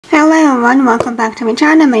Hello everyone, welcome back to my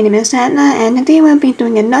channel. My name is Anna and today we'll be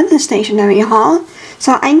doing another stationery haul.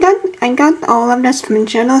 So I got all of this from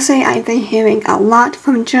Journalsay. I've been hearing a lot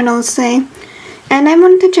from Journalsay and I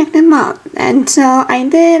wanted to check them out. And so I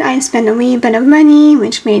did. I spent a wee bit of money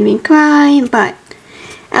which made me cry, but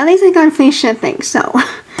at least I got free shipping, so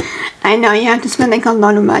I know you have to spend like a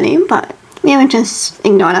lot of money, but you would just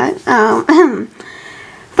ignore that.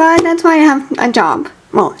 But that's why I have a job.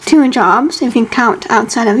 Well, 2 jobs if you count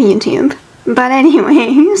outside of YouTube. But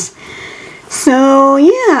anyways, so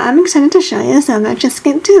yeah, I'm excited to show you, so let's just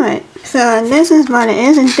get to it. So this is what it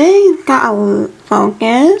is, and they got a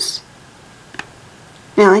focus.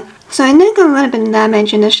 Really? So I did get a little bit of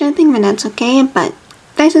damage in the shipping, but that's okay, but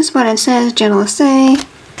this is what it says, Journalsay.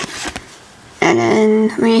 And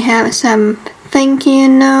then we have some thank you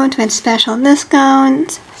note with special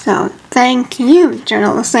discounts. So thank you,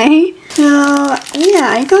 Journalsay. So yeah,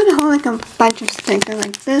 I got a whole like a bunch of stickers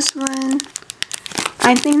like this one.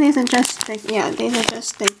 I think these are just these are just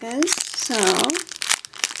stickers. So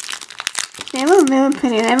they were really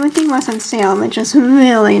pretty and everything was on sale, which was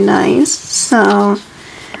really nice. So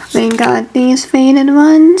we got these faded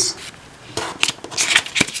ones.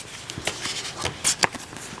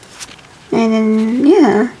 And then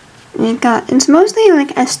yeah, it's mostly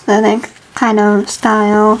like aesthetic kind of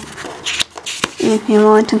style, if you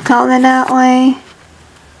want to call it that way.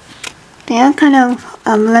 They are kind of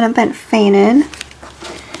a little bit faded.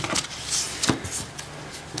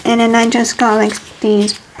 And then I just got like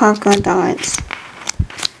these polka dots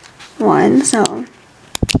one, so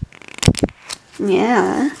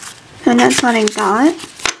yeah. So that's what I got.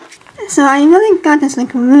 So I really got this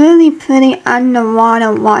like really pretty underwater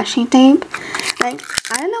washi tape. Like,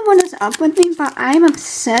 I don't know what is up with me, but I'm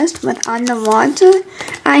obsessed with underwater.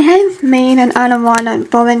 I have made an underwater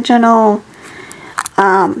bullet journal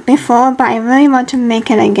before, but I really want to make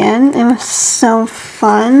it again. It was so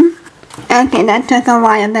fun. Okay, that took a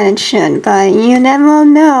while than it should, but you never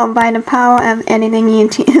know by the power of editing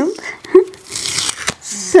YouTube.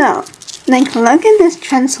 So, like, look at this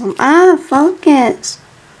transform. Focus.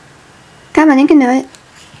 Come on, you can do it.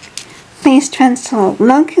 Please transform.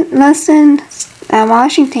 Listen.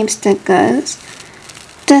 Washi tape stickers.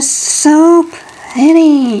 They're so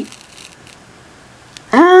pretty.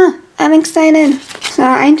 I'm excited. So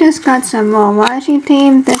I just got some more washi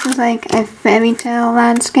tape. This is like a fairy tale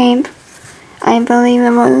landscape, I believe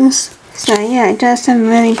it was. So yeah, just some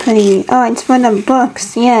really pretty. Oh, it's for the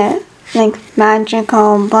books. Yeah, like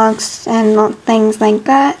magical books and things like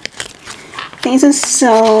that. These are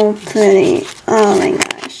so pretty. Oh my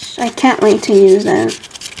gosh, I can't wait to use them.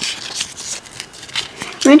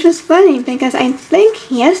 Which was funny because I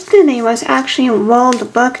think yesterday was actually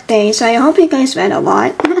World Book Day, so I hope you guys read a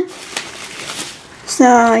lot.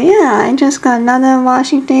 So yeah, I just got another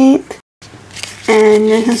washi tape. And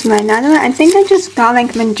this is my another one. I think I just got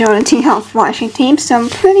like majority of washi tape, so I'm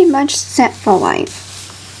pretty much set for life.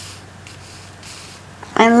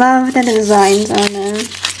 I love the designs on them.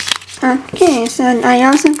 Okay, so I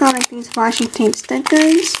also got like these washi tape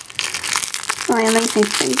stickers. Well, at least I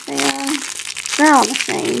think they are. They're all the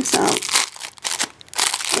same, so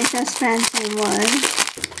it's just fancy wood.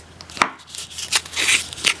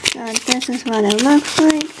 So this is what it looks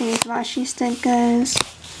like, these washi stickers.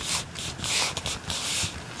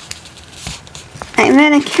 I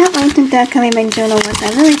really can't wait to decorate my journal with. I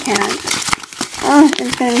really can't. Oh,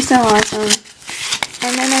 it's gonna be so awesome.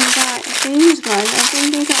 And then I got these ones. I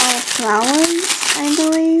think these are all flowers, I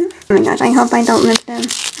believe. Oh my gosh, I hope I don't rip them.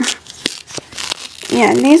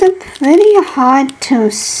 Yeah, these are pretty hard to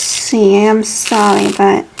see. I'm sorry,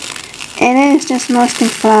 but it is just mostly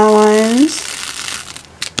flowers.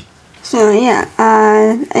 So yeah,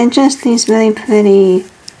 and just these really pretty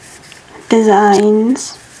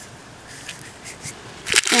designs.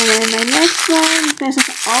 And then my next one, this is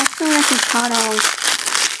also like a part of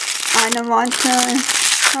underwater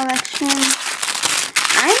collection.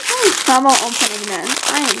 I'm having trouble opening this.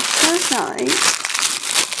 I am so sorry.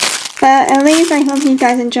 But at least I hope you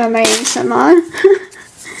guys enjoy my ASMR.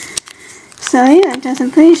 So yeah, just some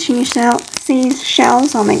pretty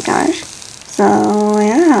seashells. Oh my gosh. So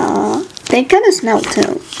yeah, they kind of smell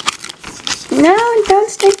too. No, don't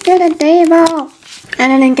stick to the table.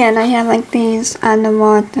 And then again, I have like these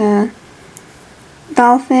underwater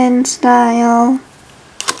dolphin style.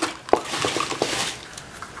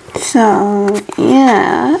 So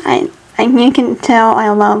yeah, you can tell I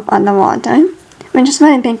love underwater. Which is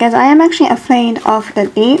funny because I am actually afraid of the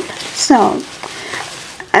deep, so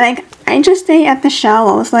like I just stay at the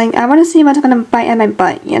shallows. Like I want to see what's gonna bite at my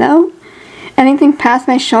butt, you know? Anything past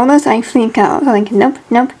my shoulders, I freak out. So like nope,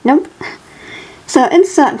 nope, nope. So it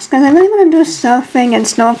sucks because I really want to do surfing and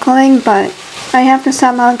snorkeling, but I have to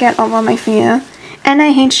somehow get over my fear. And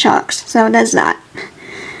I hate sharks, so there's that.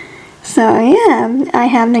 So yeah, I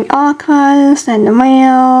have the orcas and the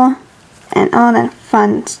whale and all that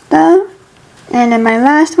fun stuff. And then my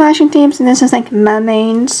last washi tapes, this is like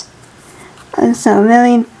mermaids. So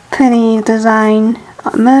really pretty design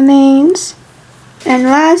mermaids. And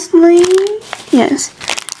lastly, yes,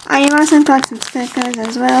 I also got some stickers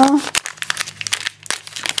as well.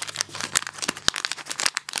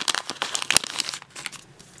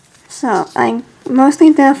 So I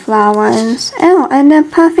mostly did flowers. Oh, and they're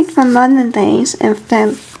perfect for Mother's Days if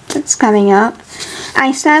it's coming up.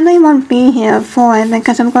 I sadly won't be here for it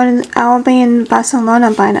because I'll be in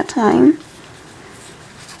Barcelona by that time.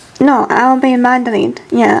 No, I'll be in Madrid.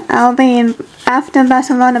 Yeah, I'll be in, after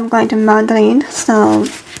Barcelona I'm going to Madrid, so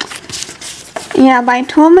yeah, but I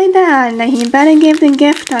told my dad that he better give the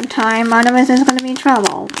gift on time, otherwise there's gonna be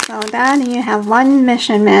trouble. So Dad, you have one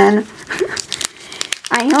mission, man.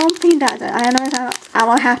 I hope he does it. Otherwise I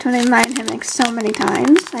will have to remind him like so many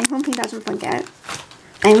times. I hope he doesn't forget.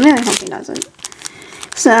 I really hope he doesn't.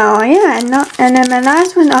 So yeah, and then my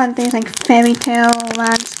last one are these like fairy tale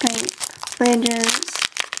landscape bridges.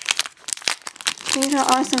 These are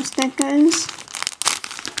also stickers.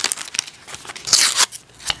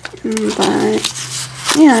 But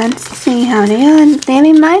yeah, let's see how they are. They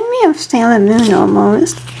remind me of Sailor Moon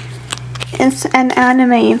almost. It's an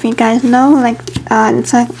anime, if you guys know, like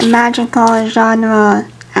it's like a magical genre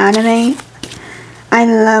anime. I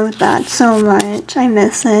love that so much. I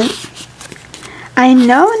miss it. I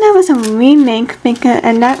know there was a remake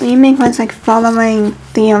and that remake was like following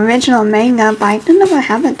the original manga, but I don't know what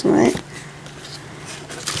happened to it.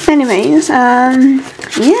 Anyways,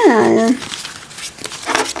 yeah.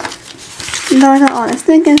 Those are all the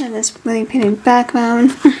stickers and this really pretty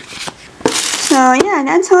background. So yeah,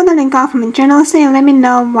 that's all that I got from Journalsay. Let me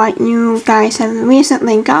know what you guys have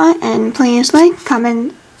recently got, and please like,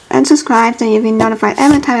 comment, and subscribe so you'll be notified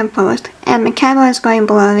every time I post. And my camera is going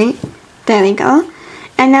blurry. There we go.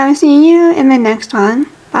 And I'll see you in the next one.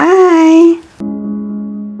 Bye!